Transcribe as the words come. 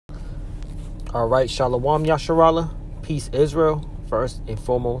All right, Shalom Yasharallah, peace Israel. First and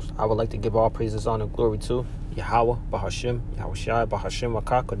foremost, I would like to give all praises, honor, and glory to Yahweh, Bahashim, Yahushai, Bahashim,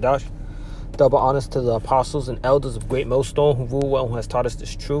 Makah, Kodash. Double honors to the apostles and elders of Great Millstone who rule well and who has taught us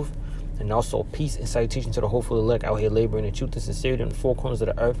this truth. And also peace and salutation to the hopeful elect out here laboring in truth and sincerity in the four corners of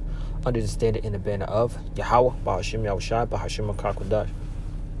the earth under the standard and the banner of Yahweh, Bahashim, Yahushai, Bahashim, Makah, Kodash.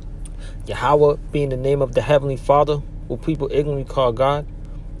 Yahweh being the name of the Heavenly Father, who people ignorantly call God.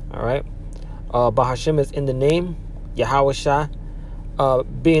 All right. Bahashim is in the name. Yahweh Shai,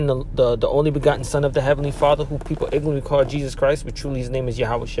 being the only begotten Son of the Heavenly Father, who people ignorantly call Jesus Christ, but truly his name is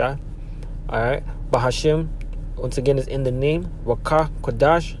Yahweh Shai. All right. Bahashim, once again, is in the name. Rakah,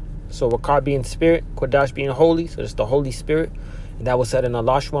 Kodash. So Rakah being spirit, Kodash being holy. So it's the Holy Spirit. And that was said in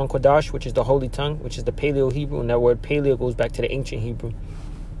Alashwan Kodash, which is the Holy Tongue, which is the Paleo Hebrew. And that word Paleo goes back to the ancient Hebrew.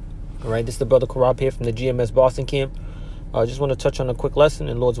 All right. This is the brother Karab here from the GMS Boston camp. I just want to touch on a quick lesson,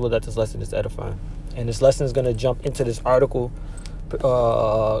 and Lord's will that this lesson is edifying. And this lesson is going to jump into this article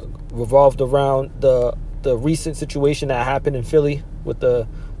revolved around the recent situation that happened in Philly with the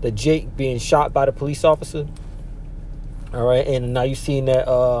Jake being shot by the police officer. All right, and now you're seeing that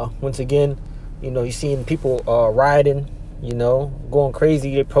once again, you're seeing people rioting, going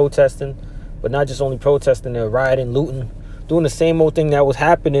crazy, they're protesting, but not just only protesting, they're rioting, looting, doing the same old thing that was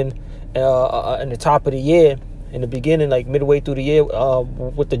happening in the top of the year. In the beginning, like midway through the year,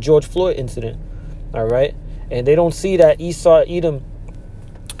 with the George Floyd incident. All right. And they don't see that Esau Edom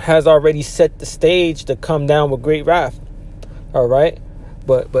has already set the stage to come down with great wrath. All right.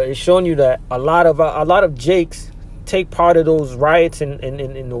 But it's showing you that a lot of Jakes take part of those riots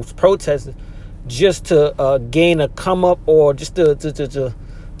and those protests just to gain a come up, or just to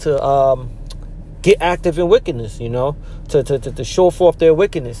get active in wickedness, to show forth their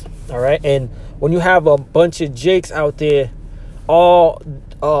wickedness. All right. And when you have a bunch of Jakes out there, all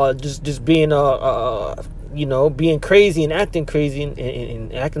just being being crazy and acting crazy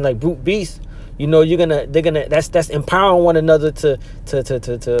and acting like brute beasts, that's empowering one another to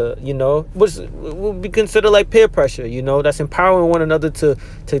what will be considered like peer pressure. That's empowering one another to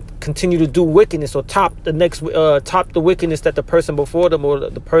continue to do wickedness, or top the wickedness that the person before them or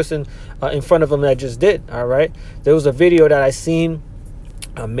the person in front of them that just did. All right. There was a video that I seen.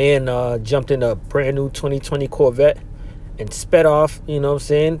 A man jumped in a brand new 2020 Corvette and sped off,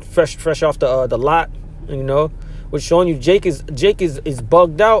 fresh off the lot, which showing you Jake is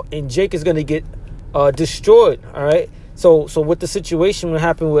bugged out, and Jake is gonna get destroyed. All right. So with the situation what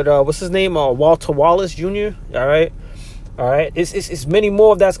happened with what's his name, Walter Wallace Jr. All right. It's many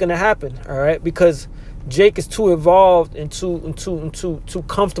more of that's gonna happen. All right, because Jake is too involved and too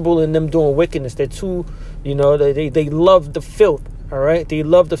comfortable in them doing wickedness. They're too, they love the filth. All right, they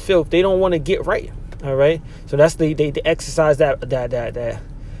love the filth. They don't want to get right. All right, so that's they exercise the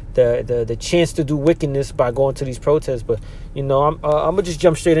chance to do wickedness by going to these protests. But I'm gonna just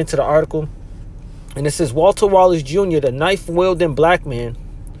jump straight into the article, and it says Walter Wallace Jr., the knife-wielding black man,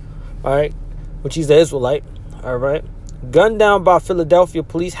 all right, which he's the Israelite, all right, gunned down by Philadelphia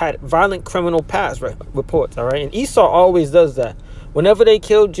police, had violent criminal past reports. All right, and Esau always does that. Whenever they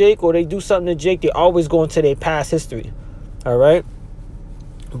kill Jake or they do something to Jake, they always go into their past history. All right.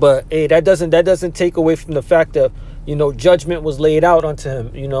 But hey, that doesn't take away from the fact that judgment was laid out unto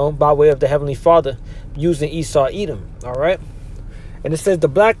him, by way of the Heavenly Father using Esau Edom. All right. And it says the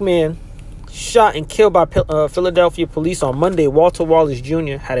black man shot and killed by Philadelphia police on Monday, Walter Wallace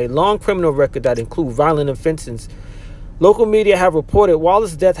Jr., had a long criminal record that include violent offenses. Local media have reported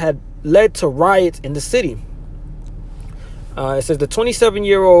Wallace's death had led to riots in the city. It says the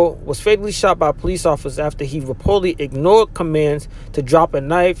 27-year-old was fatally shot by police officers after he reportedly ignored commands to drop a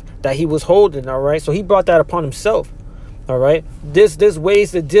knife that he was holding. All right, so he brought that upon himself. All right, there's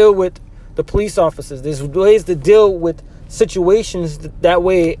ways to deal with the police officers. There's ways to deal with situations that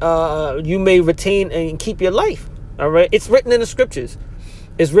way you may retain and keep your life. All right, it's written in the scriptures.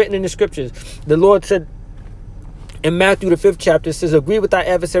 It's written in the scriptures. The Lord said in Matthew the 5th chapter, it says, "Agree with thy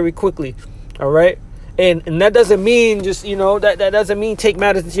adversary quickly." All right. And that doesn't mean just, that doesn't mean take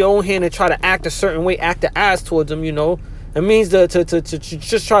matters into your own hand and try to act a certain way, act the ass towards them, It means to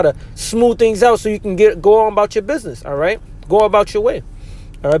just try to smooth things out so you can go on about your business, all right? Go about your way,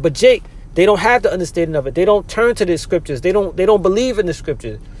 all right? But Jake, they don't have the understanding of it. They don't turn to the scriptures. They don't believe in the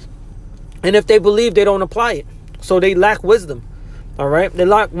scriptures. And if they believe, they don't apply it. So they lack wisdom, all right? They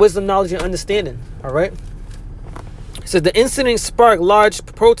lack wisdom, knowledge, and understanding, all right? It says the incident sparked large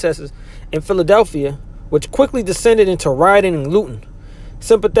protests in Philadelphia, which quickly descended into rioting and looting.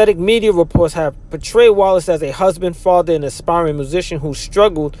 Sympathetic media reports have portrayed Wallace as a husband, father, and aspiring musician who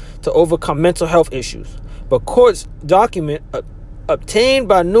struggled to overcome mental health issues. But courts document obtained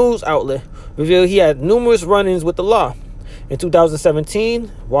by news outlet revealed he had numerous run-ins with the law. In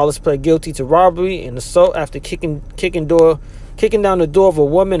 2017, Wallace pled guilty to robbery and assault after kicking down the door of a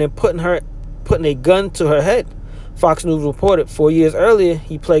woman and putting a gun to her head. Fox News reported 4 years earlier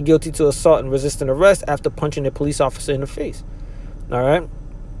he pled guilty to assault and resisting arrest after punching a police officer in the face. All right.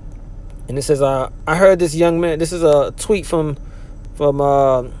 And it says, I heard this young man. This is a tweet from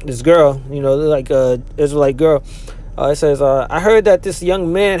this girl, like Israelite girl. It says, I heard that this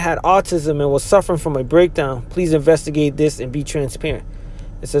young man had autism and was suffering from a breakdown. Please investigate this and be transparent.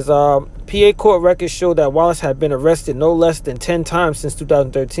 It says, PA court records show that Wallace had been arrested no less than 10 times since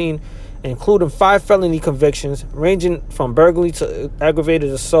 2013, including 5 felony convictions, ranging from burglary to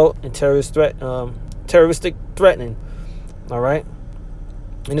aggravated assault and terroristic threatening. All right.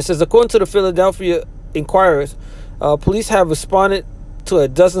 And it says, according to the Philadelphia Inquirers, police have responded to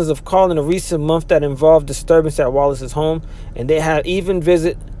dozens of calls in a recent month that involved disturbance at Wallace's home, and they have even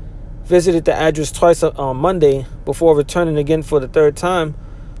visited the address twice on Monday before returning again for the 3rd time,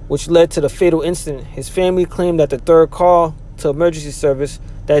 which led to the fatal incident. His family claimed that the 3rd call to emergency service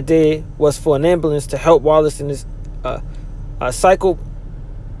that day was for an ambulance to help Wallace in his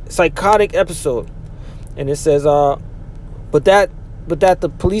psychotic episode. And it says, but that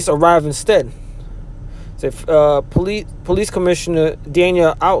the police arrived instead. Police Commissioner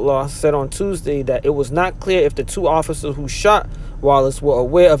Daniel Outlaw said on Tuesday that it was not clear if the 2 officers who shot Wallace were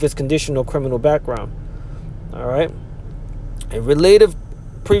aware of his conditional criminal background. All right. A relative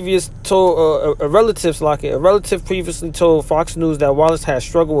previously told Fox News that Wallace had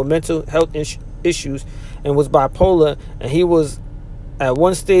struggled with mental health issues and was bipolar, and he was at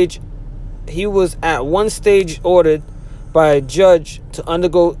one stage ordered by a judge to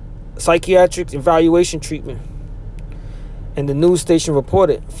undergo psychiatric evaluation treatment. And the news station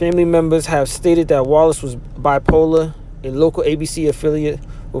reported family members have stated that Wallace was bipolar. A local ABC affiliate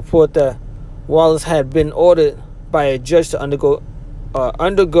report that Wallace had been ordered by a judge to undergo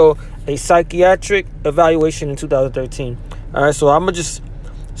a psychiatric evaluation in 2013. All right, so I'm gonna just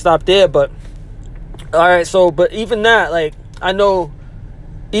stop there. But all right, so but even that, like, I know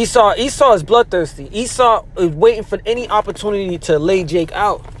Esau is bloodthirsty. Esau is waiting for any opportunity to lay Jake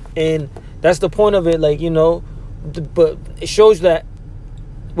out. And that's the point of it, like, but it shows that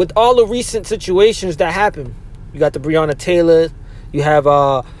with all the recent situations that happen, you got the Breonna Taylor, you have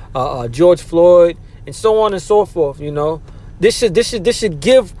George Floyd, and so on and so forth. This should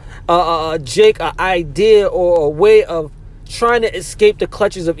give Jake an idea or a way of trying to escape the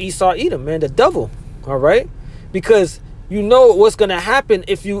clutches of Esau Edom, man, the devil. All right, because you know what's gonna happen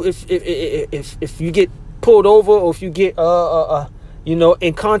if you get pulled over, or if you get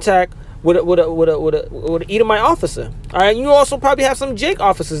in contact with an Edomite officer. All right, you also probably have some Jake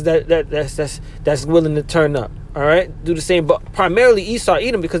officers that's willing to turn up. All right, do the same, but primarily Esau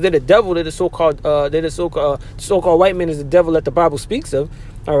Edom, because they're the devil. They're the so-called white man is the devil that the Bible speaks of.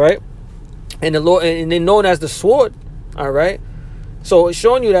 All right, and the Lord, and they're known as the sword. All right, so it's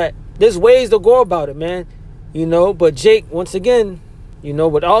showing you that there's ways to go about it, man. But Jake, once again,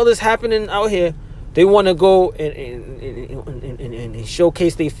 with all this happening out here, they want to go and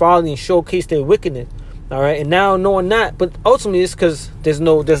showcase their folly and showcase their wickedness. All right, and now knowing that, but ultimately it's because there's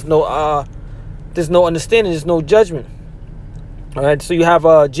no understanding, there's no judgment. All right, so you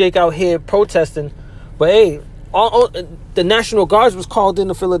have Jake out here protesting, but hey, the National Guards was called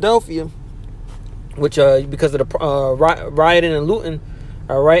into Philadelphia, which because of the rioting and looting.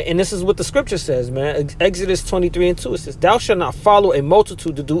 All right, and this is what the scripture says, man. Exodus 23:2. It says, "Thou shalt not follow a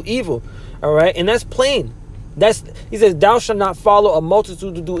multitude to do evil." All right, and that's plain. He says, "Thou shalt not follow a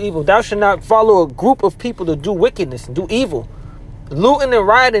multitude to do evil." Thou shalt not follow a group of people to do wickedness and do evil. Looting and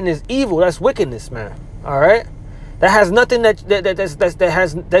rioting is evil. That's wickedness, man. All right, that has nothing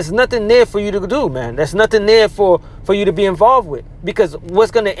that's nothing there for you to do, man. That's nothing there for you to be involved with, because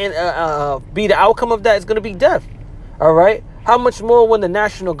what's going to be the outcome of that is going to be death. All right. How much more when the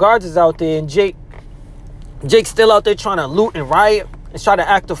National Guards is out there and Jake's still out there trying to loot and riot and try to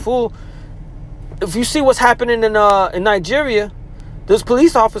act a fool. If you see what's happening in Nigeria, those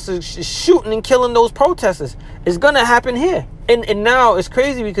police officers shooting and killing those protesters. It's gonna happen here. And now it's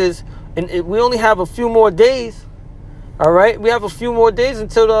crazy because we only have a few more days. All right, we have a few more days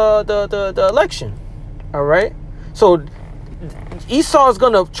until the election. All right, so Esau is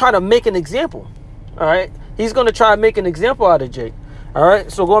gonna try to make an example. All right. He's going to try to make an example out of Jake. All right.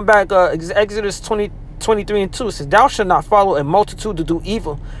 So going back, Exodus 23:2 says, "Thou shalt not follow a multitude to do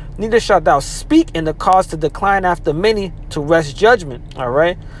evil, neither shalt thou speak in the cause to decline after many to wrest judgment." All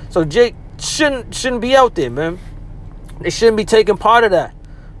right. So Jake shouldn't be out there, man. They shouldn't be taking part of that.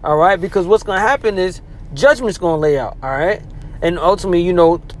 All right. Because what's going to happen is judgment's going to lay out. All right. And ultimately,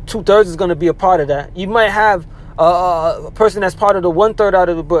 2/3 is going to be a part of that. You might have a person that's part of the 1/3 out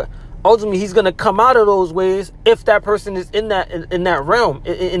of it, but ultimately he's going to come out of those ways if that person is in that realm,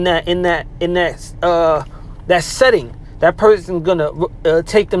 in that setting. That person's going to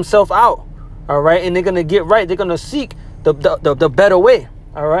take themselves out, all right, and they're going to get right. They're going to seek the better way,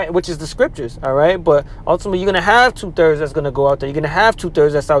 all right, which is the scriptures, all right. But ultimately, you're going to have 2/3 that's going to go out there. You're going to have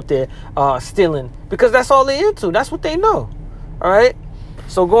 2/3 that's out there stealing, because that's all they're into. That's what they know, all right.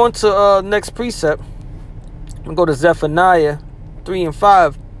 So going to next precept, we'll go to Zephaniah 3 and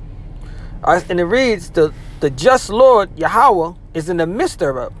 5. And it reads, the just Lord Yahweh is in the midst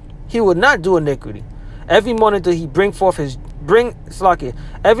thereof. He will not do iniquity. Every morning do he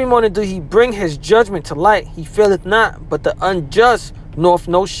every morning do he bring his judgment to light. He faileth not, but the unjust knoweth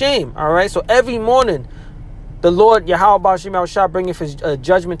no shame. All right. So every morning the Lord Yahweh Ba'ashem Yahushua bringeth his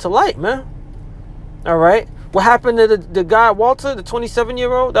judgment to light, man. All right. What happened to the guy Walter, the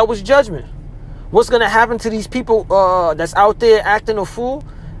 27-year-old? That was judgment. What's gonna happen to these people that's out there acting a fool?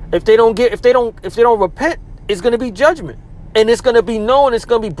 If they don't repent, it's gonna be judgment, and it's gonna be known. It's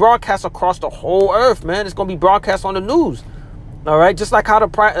gonna be broadcast across the whole earth, man. It's gonna be broadcast on the news. All right, just like how the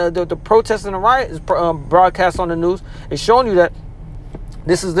protests and the riot is broadcast on the news. It's showing you that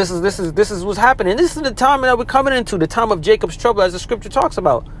this is what's happening. This is the time that we're coming into, the time of Jacob's trouble, as the scripture talks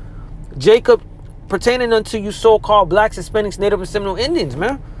about. Jacob pertaining unto you so-called blacks, Hispanics, Native and Seminole Indians,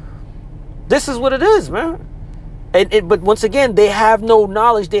 man. This is what it is, man. But once again, they have no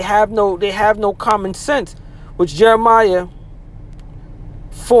knowledge. They have no common sense, which Jeremiah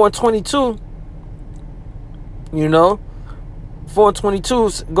 4:22,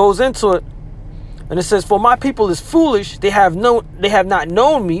 4:22 goes into it, and it says, "For my people is foolish; they have not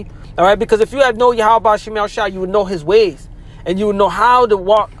known me." All right, because if you had known Yahweh Ba'ashem Yahushua, you would know His ways, and you would know how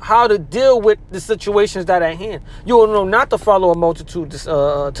to deal with the situations that are at hand. You will know not to follow a multitude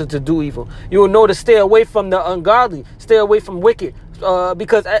to do evil. You will know to stay away from the ungodly, stay away from wicked.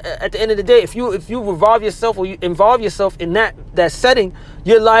 Because at the end of the day, if you involve yourself or you involve yourself in that setting,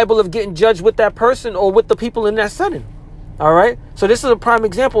 you're liable of getting judged with that person or with the people in that setting. All right. So this is a prime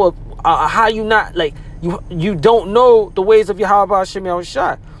example of how you don't know the ways of Yahweh Ba'ashem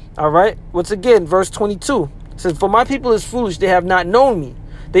Yahushua. All right. Once again, verse 22 says, "For my people is foolish; they have not known me.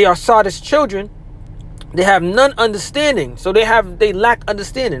 They are Sodom's children; they have none understanding." So they lack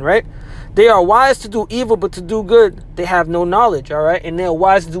understanding, right? They are wise to do evil, but to do good, they have no knowledge, all right? And they're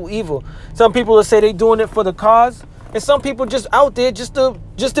wise to do evil. Some people will say they're doing it for the cause, and some people just out there just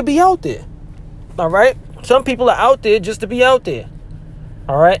to be out there, all right? Some people are out there just to be out there,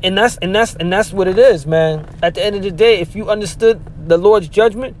 all right? And that's what it is, man. At the end of the day, if you understood the Lord's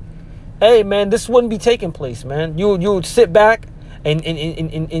judgment, hey, man, this wouldn't be taking place, man. You would sit back and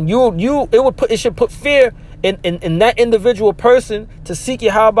it should put fear in that individual person to seek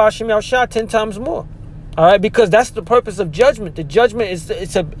Yahweh Ba'ashem Yahushua 10 times more. All right, because that's the purpose of judgment. The judgment is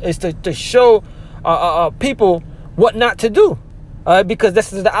to show people what not to do. All right, because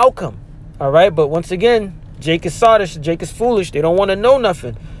this is the outcome. All right, but once again, Jake is sottish, Jake is foolish. They don't want to know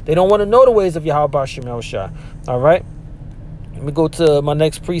nothing. They don't want to know the ways of Yahweh Ba'ashem Yahushua. All right, let me go to my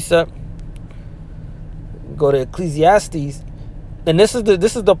next precept. Go to Ecclesiastes, and this is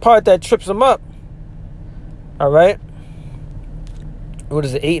the part that trips them up. All right. What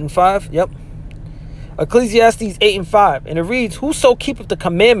is it? 8 and 5. Yep. Ecclesiastes 8 and 5. And it reads, "Whoso keepeth the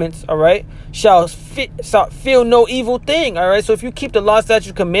commandments, all right, shall feel no evil thing." All right. So if you keep the law,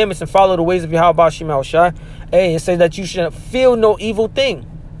 statutes, commandments, and follow the ways of Yahweh Ba'ashem Yahushua, hey, it says that you should feel no evil thing.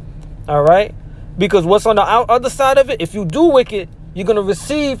 All right. Because what's on the other side of it, if you do wicked, you're going to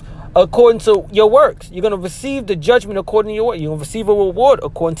receive according to your works. You're going to receive the judgment according to your works. You're going to receive a reward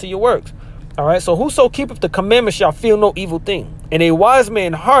according to your works. All right, so whoso keepeth the commandments shall feel no evil thing. And a wise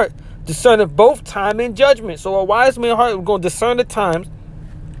man's heart discerneth both time and judgment. So a wise man's heart is going to discern the times.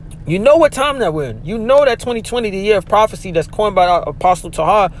 You know what time that we're in. You know that 2020, the year of prophecy that's coined by our Apostle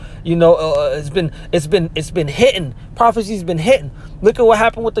Tahar, it's been hitting. Prophecy's been hitting. Look at what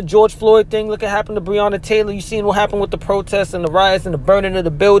happened with the George Floyd thing. Look at what happened to Breonna Taylor. You seen what happened with the protests and the riots and the burning of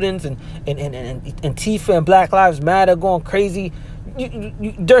the buildings and Antifa and Black Lives Matter going crazy.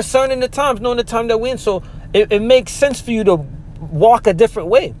 They're discerning the times, knowing the time that we're in. So it makes sense for you to walk a different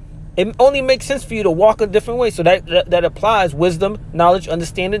way. It only makes sense for you to walk a different way. So that applies wisdom, knowledge,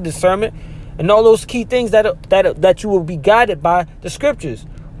 understanding, discernment, and all those key things that you will be guided by the scriptures.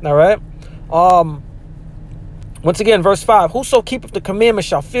 All right. Once again, verse 5: "Whoso keepeth the commandments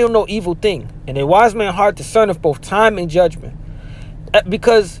shall feel no evil thing, and a wise man's heart discerneth both time and judgment."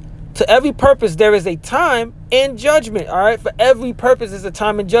 Because to every purpose there is a time and judgment. All right. For every purpose is a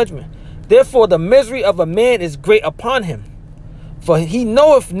time and judgment. Therefore, the misery of a man is great upon him. For he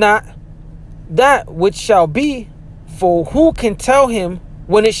knoweth not that which shall be, for who can tell him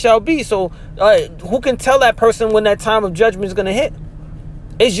when it shall be? So who can tell that person when that time of judgment is going to hit?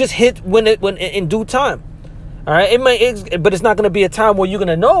 It's just hit when in due time. All right, but it's not going to be a time where you're going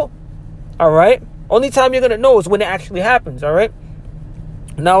to know. All right, only time you're going to know is when it actually happens. All right,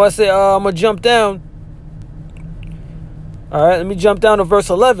 now I say I'm going to jump down. All right, let me jump down to verse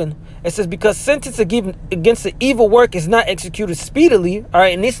 11. It says, because sentence against the evil work is not executed speedily. All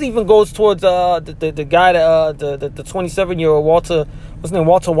right, and this even goes towards the guy that the 27-year-old Walter, what's his name,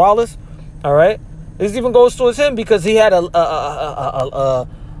 Walter Wallace. All right, this even goes towards him because he had a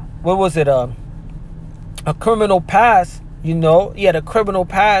criminal past. You know, he had a criminal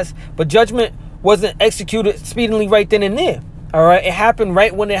past, but judgment wasn't executed speedily right then and there. All right, it happened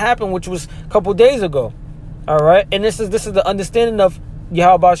right when it happened, which was a couple days ago. All right, and this is the understanding of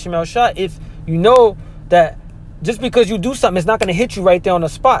Yahweh Shem El Shah. If you know that just because you do something, it's not going to hit you right there on the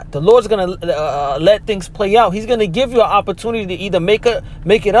spot. The Lord's going to let things play out. He's going to give you an opportunity to either make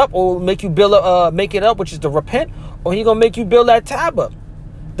it up, or make you make it up, which is to repent, or He's going to make you build that tab up.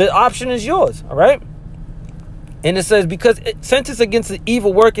 The option is yours. All right. And it says, because sentence against the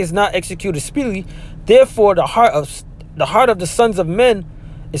evil work is not executed speedily, therefore the heart of the sons of men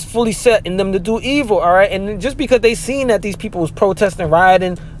is fully set in them to do evil. All right, and just because they seen that these people was protesting,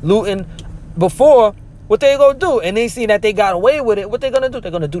 rioting, looting before, what they gonna do? And they seen that they got away with it. What they gonna do?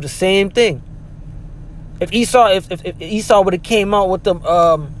 They're gonna do the same thing. If Esau would have came out with them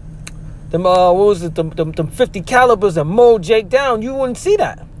 50 calibers and mowed Jake down, you wouldn't see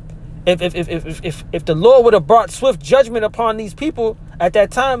that. If the Lord would have brought swift judgment upon these people at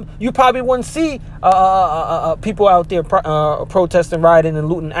that time, you probably wouldn't see people out there protesting, rioting, and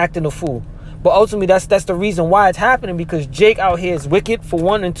looting, acting a fool. But ultimately, that's the reason why it's happening, because Jake out here is wicked, for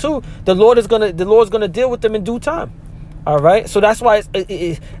one, and two, the Lord's gonna deal with them in due time. All right, so that's why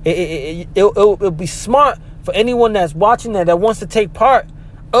it'll be smart for anyone that's watching that wants to take part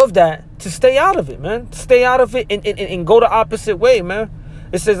of that to stay out of it, man. Stay out of it and go the opposite way, man.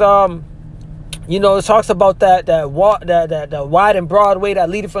 It says, you know, it talks about that wide and broad way that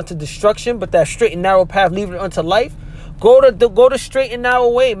leadeth unto destruction, but that straight and narrow path leadeth unto life. Go the straight and narrow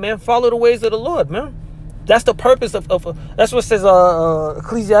way, man. Follow the ways of the Lord, man. That's the purpose of that's what says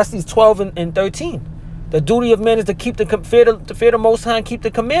Ecclesiastes 12 and 13. The duty of man is to keep to fear the Most High and keep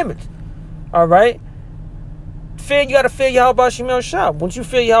the commandments. All right. You gotta fear Yahweh Shem El Shah. Once you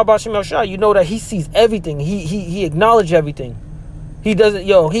fear Yahweh Shem El Shah, you know that He sees everything. He acknowledges everything. He doesn't,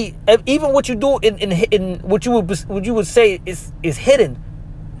 even what you do in what you would say is hidden,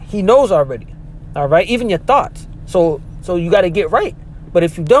 He knows already. All right, even your thoughts. So you got to get right. But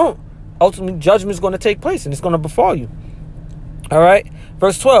if you don't, ultimately judgment is going to take place and it's going to befall you. All right,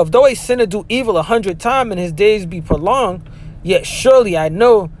 verse 12. Though a sinner do evil 100 times and his days be prolonged, yet surely I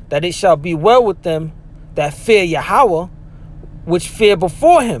know that it shall be well with them that fear Yahweh, which fear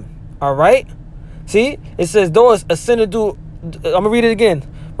before Him. All right. See, it says, though a sinner do. I'm gonna read it again.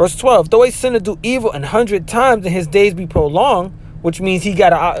 Verse 12. Though a sinner do evil 100 times and his days be prolonged, which means he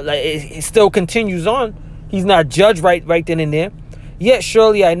gotta it still continues on. He's not judged right then and there. Yet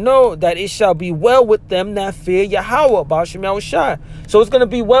surely I know that it shall be well with them that fear Yahweh, Baal Shem El Shai. So it's gonna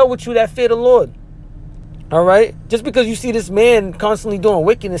be well with you that fear the Lord. All right. Just because you see this man constantly doing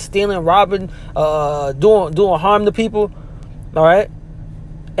wickedness, stealing, robbing, doing harm to people. All right.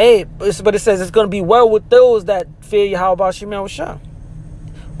 Hey, but it says it's going to be well with those that fear Yahweh Shem El Shah,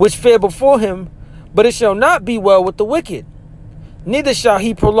 which fear before Him, but it shall not be well with the wicked. Neither shall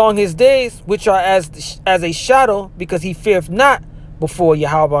he prolong his days, which are as a shadow, because he feareth not before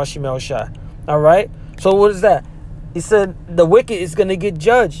Yahweh Shem El Shah. All right. So what is that? He said the wicked is going to get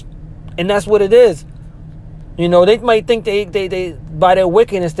judged, and that's what it is. You know, they might think they by their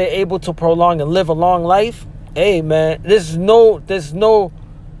wickedness they're able to prolong and live a long life. Hey, man, there's no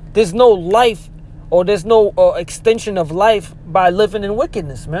life, or there's no extension of life by living in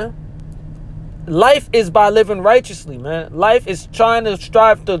wickedness, man. Life is by living righteously, man. Life is trying to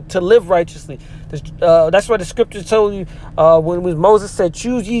strive to live righteously. That's why the scripture told you when Moses said,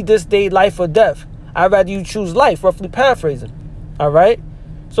 choose ye this day life or death. I'd rather you choose life, roughly paraphrasing. All right.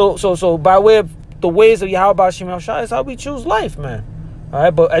 So by way of the ways of Yahweh Shem El Shai is how we choose life, man. All right.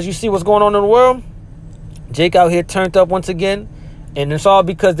 But as you see what's going on in the world, Jake out here turned up once again. And it's all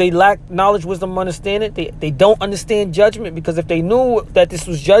because they lack knowledge, wisdom, understanding. They don't understand judgment, because if they knew that this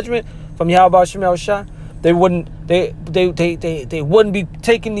was judgment from Yahweh Shem El Shah, they wouldn't be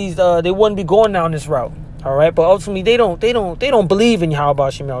taking these they wouldn't be going down this route. All right, but ultimately they don't believe in Yahweh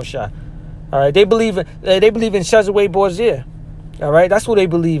Shem El Shah. All right, they believe in Shazaway Bozier. All right, that's what they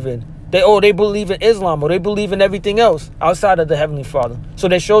believe in. They believe in Islam, or they believe in everything else outside of the Heavenly Father. So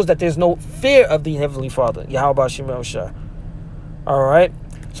that shows that there's no fear of the Heavenly Father, Yahweh Hashem Yahushua. All right.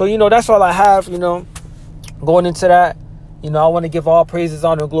 So, that's all I have, going into that. I want to give all praises,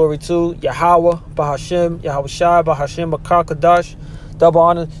 honor, and glory to Yahweh, Bahashem, Yahushua, Bahashem, Makar Kadash. Double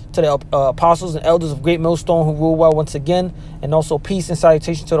honor to the apostles and elders of Great Millstone who rule well once again. And also peace and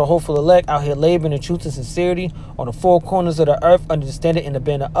salutation to the hopeful elect out here laboring in truth and sincerity on the four corners of the earth under the standard and the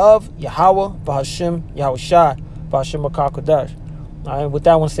banner of Yahweh, Bahashem, Yahushua, Bahashem, Makar Kadash. All right, with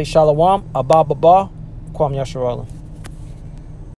that, I want to say Shalom, Abba, Baba, Kwam Yasharallah.